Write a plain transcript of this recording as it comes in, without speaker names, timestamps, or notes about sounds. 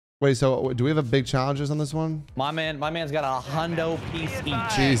Wait, so do we have a big challenges on this one? My man's got a hundo piece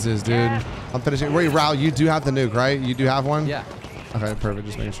each. Jesus, dude. I'm finishing. Wait, Raul, you do have the nuke, right? You do have one? Yeah. Okay, perfect.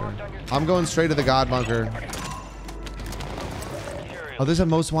 Just making sure. I'm going straight to the God bunker. Oh, there's a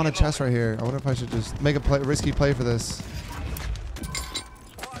most wanted chest right here. I wonder if I should just make a risky play for this.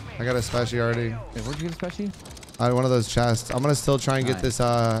 I got a special already. Wait, where'd you get a special? One of those chests. I'm gonna still try and get this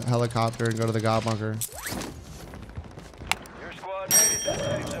helicopter and go to the God bunker.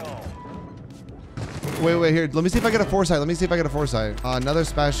 Wait, here. Let me see if I get a foresight. Another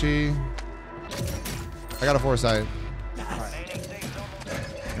special. I got a foresight.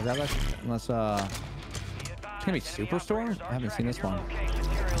 Is that unless it's gonna be Superstore? I haven't seen this one.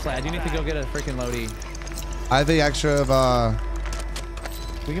 I do need to go get a freaking loadie. I have the extra of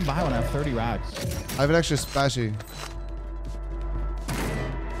we can buy one. I have 30 racks. I have an extra splashy.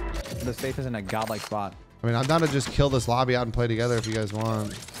 The safe is in a godlike spot. I mean, I'm down to just kill this lobby out and play together if you guys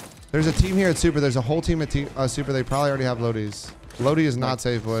want. There's a team here at Super. There's a whole team at Super. They probably already have loadies. Lodi is not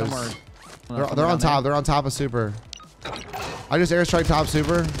safe, boys. They're on top. They're on top of Super. I just airstrike top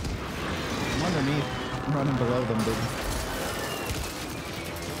Super. I'm underneath. I'm running below them, dude.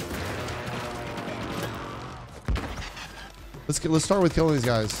 Let's start with killing these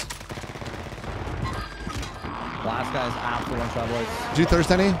guys. Last guy's after one shot, boys. Did you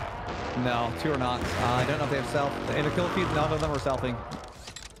thirst any? No, 2 are not. I don't know if they have self. In a kill feed, none of them are selfing.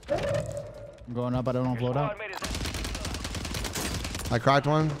 I'm going up. I don't know if loadout. I cracked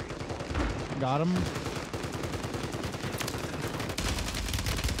one. Got him.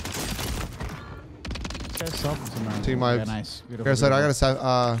 Team wipe. Yeah, nice. Here, so I got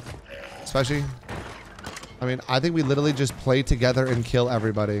a special. I mean, I think we literally just play together and kill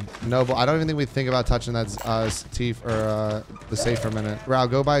everybody. No, but I don't even think we think about touching that teeth or the safe for a minute. Raul,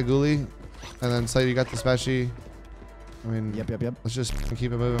 go buy a ghoulie, and then say you got the special. I mean, yep. Let's just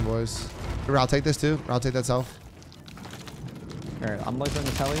keep it moving, boys. Raul, take this too. Raul, take that self. Alright, I'm lasering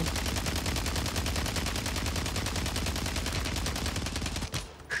the telly.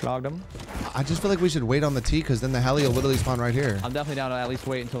 Shlogged him. I just feel like we should wait on the T because then the heli will literally spawn right here. I'm definitely down to at least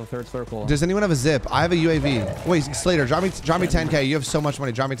wait until the 3rd circle. Does anyone have a zip? I have a UAV. Wait, Slater, drop me 10K. You have so much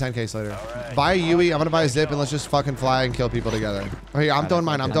money. Drop me 10K, Slater. Right. Buy a UE. I'm gonna buy a zip and let's just fucking fly and kill people together. Oh, here, I'm throwing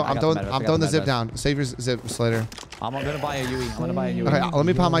mine. I'm throwing the zip down. Save your zip, Slater. I'm gonna buy a UE. Okay, let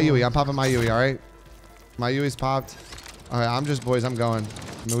me pop my UE. I'm popping my UE. All right. My UE's popped. All right, I'm just boys. I'm going.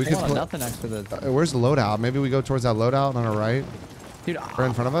 I mean, we could. Nothing next to the. Where's the loadout? Maybe we go towards that loadout on our right. Dude, or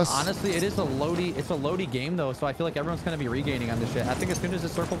in front of us. Honestly, it's a loady game though, so I feel like everyone's gonna be regaining on this shit. I think as soon as the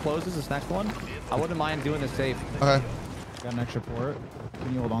circle closes, this next one, I wouldn't mind doing this safe. Okay. Got an extra port.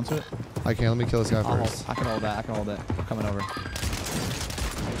 Can you hold on to it? I can. Let me kill this guy first. I can hold that. I'm coming over.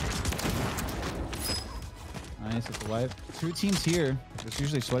 Nice, it's a wipe. 2 teams here. There's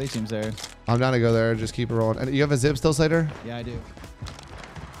usually sweaty teams there. I'm down to go there. Just keep it rolling. And you have a zip still, Slater? Yeah, I do.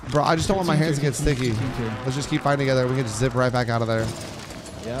 Bro, I just don't want my hands to get sticky. Let's just keep fighting together. We can just zip right back out of there.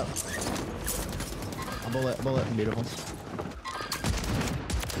 Yep. A bullet. Beautiful.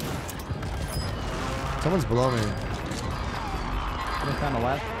 Someone's below me. Just on the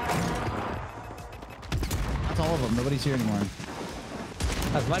left. That's all of them. Nobody's here anymore.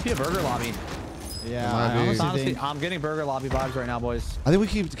 That might be a burger lobby. Yeah, honestly, I'm getting burger lobby vibes right now, boys. I think we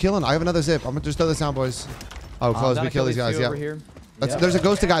keep killing. I have another zip. I'm gonna just throw this down, boys. Oh, close. We kill these guys. Yeah. There's a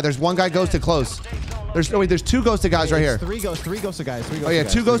ghosted guy. There's one guy ghosted close. There's 2 ghosted guys right here. 3 ghosted guys. Oh yeah,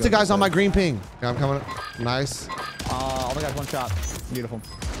 2 ghosted guys on my green ping. Yeah, I'm coming. Nice. All the guys 1 shot. Beautiful.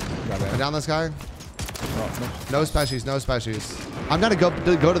 I down this guy. No specials. I'm gonna go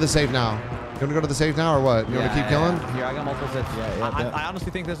to the safe now. You wanna go to the safe now or what? You wanna keep killing? Here, I got multiple zips. I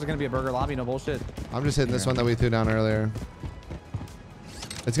honestly think this is gonna be a burger lobby. No bullshit. I'm just hitting this one that we threw down earlier.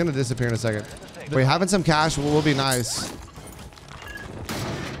 It's gonna disappear in a second. Wait, having some cash will be nice.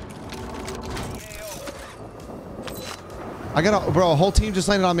 I got a whole team just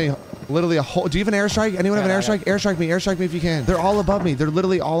landed on me. Literally a whole. Do you have an airstrike? Anyone have an airstrike? Airstrike me. Airstrike me if you can. They're all above me. They're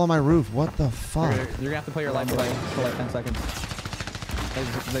literally all on my roof. What the fuck? You're gonna have to play your life play for like 10 seconds.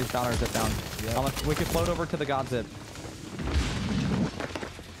 They shot our zip down. Yep. We could float over to the god zip.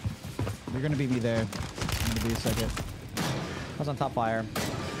 You're gonna beat me there. I'm gonna be a second. I was on top fire.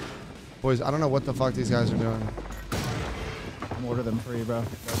 Boys, I don't know what the fuck these guys are doing. I'm order them free, bro.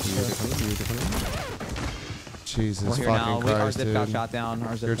 Jesus We're here fucking now. Christ, Our zip dude. got shot down.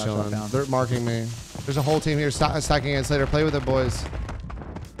 Our zip got shot down. They're marking me. There's a whole team here stacking in Slater. Play with it, boys.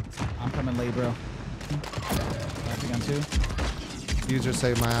 I'm coming late, bro. Backing on 2. You just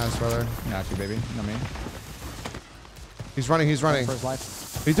saved my ass, brother. Got you, baby. Not me. He's running. First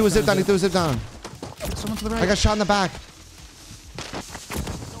life. He threw a zip down. Someone to the right. I got shot in the back.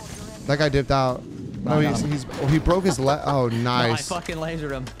 That guy dipped out. No, No, he broke his leg. Oh, No, I nice. fucking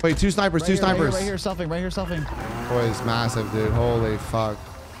lasered him. Wait, two snipers, two snipers. Right here, selfing, right here, selfing. Boys, massive, dude. Holy fuck.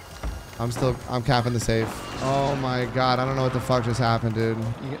 I'm capping the safe. Oh my god, I don't know what the fuck just happened, dude.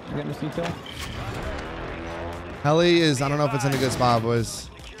 You getting a C kill? Heli is, I don't know if it's in a good spot, boys.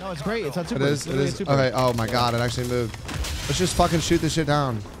 No, it's great. It's not super. It is, it is. Okay, oh my god, it actually moved. Let's just fucking shoot this shit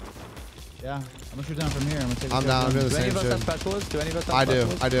down. Yeah, I'm gonna shoot down from here. I'm down, I'm doing the Do any same of us have shit. specialists? Do any of us have I do,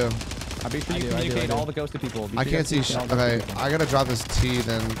 specialists? I do. I'll be sure you communicate all the ghosted people. I can't see shit. Okay, I gotta drop this T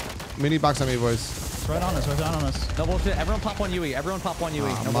then. Mini box on me, boys. It's right on us, right on us. No bullshit. Everyone pop one UE. Everyone pop one UE.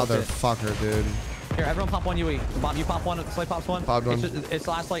 Oh, No bullshit. motherfucker, dude. Here, everyone pop one UE. Bob, you pop one. Slay pops one. Popped one. It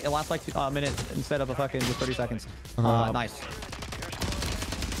lasts like a minute instead of a fucking just 30 seconds. Nice.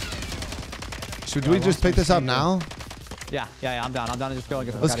 Should we just pick this up now? Yeah. I'm down. I'm down to just go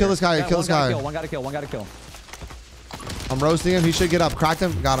and get Let's kill this guy. Kill this guy. One got to kill. I'm roasting him. He should get up. Cracked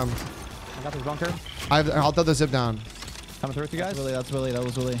him. Got him. I got this bunker. I'll throw the zip down. Coming through with you guys. That's Willie. That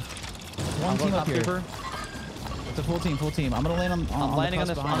was Willie. One team up here. It's a full team. I'm gonna land on. I'm landing on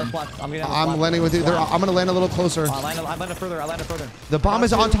this left. I'm landing with you. I'm gonna land a little closer. I landed further. The bomb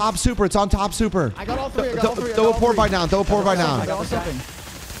is on top super. It's on top super. I got all three. Throw a port bite down. Throw a port bite down. I got something.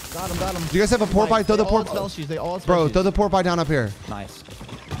 Got him. Do you guys have a port bite? Throw the port. Bro, throw the port bite down up here. Nice.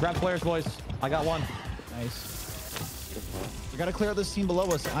 Grab flares, boys. I got one. Nice. We gotta clear out this team below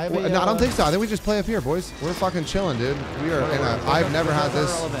us. I don't think so. I think we just play up here, boys. We're fucking chilling, dude. We are in a. I've never had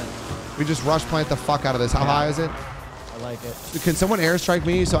this. We just rush plant the fuck out of this. How high is it? I like it. Can someone airstrike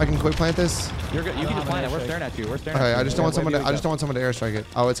me so I can quick plant this? You're good. You can just plant it. We're staring at you. Okay, I just don't want someone to. I just don't want someone to airstrike it.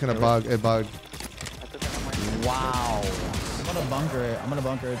 Oh, it's gonna bug. It bugged. Wow. I'm gonna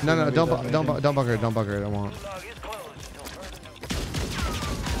bunker it. No, don't bunker it. Don't bunker it. I won't.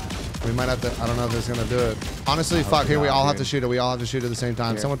 We might have to. I don't know if it's gonna do it. Honestly, fuck. Here, we all have to shoot it. We all have to shoot at the same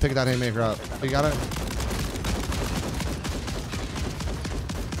time. Someone pick that haymaker up. You got it?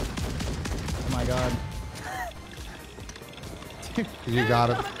 Oh my god. You got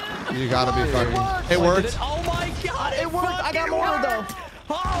it. You gotta be fucking. It worked. Oh my god! It worked. I got mortar though.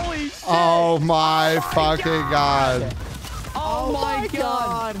 Holy shit! Oh my fucking god. Oh my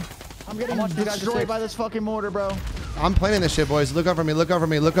god! I'm getting destroyed by this fucking mortar, bro. I'm planning this shit, boys. Look over me. Look over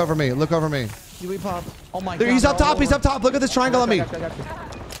me. Look over me. Look over me. UE pop. Oh my god! He's up top. He's up top. Look at this triangle on me.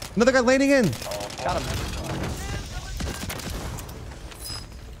 Another guy landing in. Got him.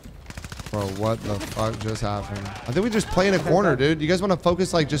 Bro, what the fuck just happened? I think we just play in a corner, dude. You guys want to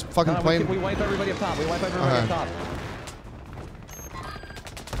focus like just fucking playing? We wipe everybody up top. Up top.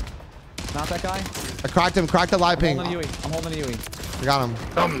 Not that guy. I cracked him. Cracked the live ping. I'm holding the UE. I got him.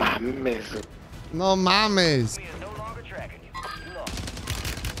 No mames. No mames.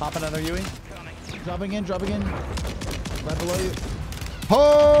 Pop another UE. Dropping in. Right below you.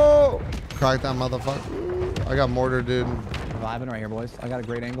 Oh! Cracked that motherfucker. I got mortar, dude. Vibing right here, boys. I got a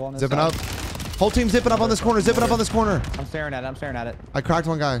great angle on this. Zipping side. up. Whole team zipping up on this corner. Zipping up on this corner. I'm staring at it. I cracked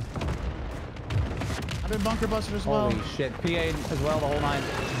one guy. I've been bunker busted as well. Holy shit. PA as well, the whole nine.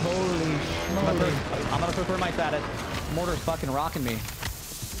 Holy schmoly. I'm gonna throw thermites at it. Mortar's fucking rocking me.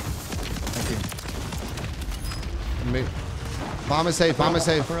 Thank you. Bomb is safe. Bomb is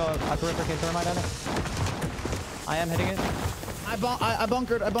safe. I threw a freaking thermite at it. I am hitting it. I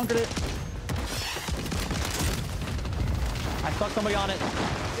bunkered it. I stuck somebody on it.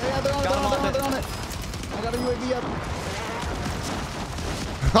 Yeah, they're on it. I got a UAV up.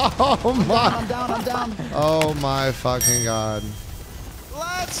 Oh my. I'm down. Oh my fucking god.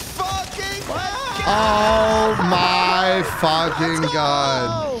 Let's fucking go! Oh my fucking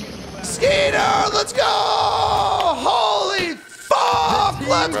god. Skeeter, let's go! Holy fuck!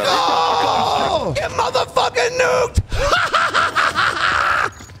 Let's go! Get motherfucking nuked!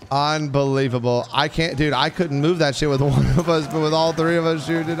 Unbelievable. I can't, dude, I couldn't move that shit with one of us, but with all three of us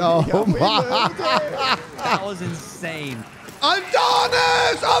shooting. Oh my. That was insane.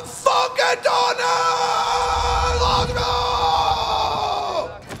 Adonis! I'm fucking Adonis!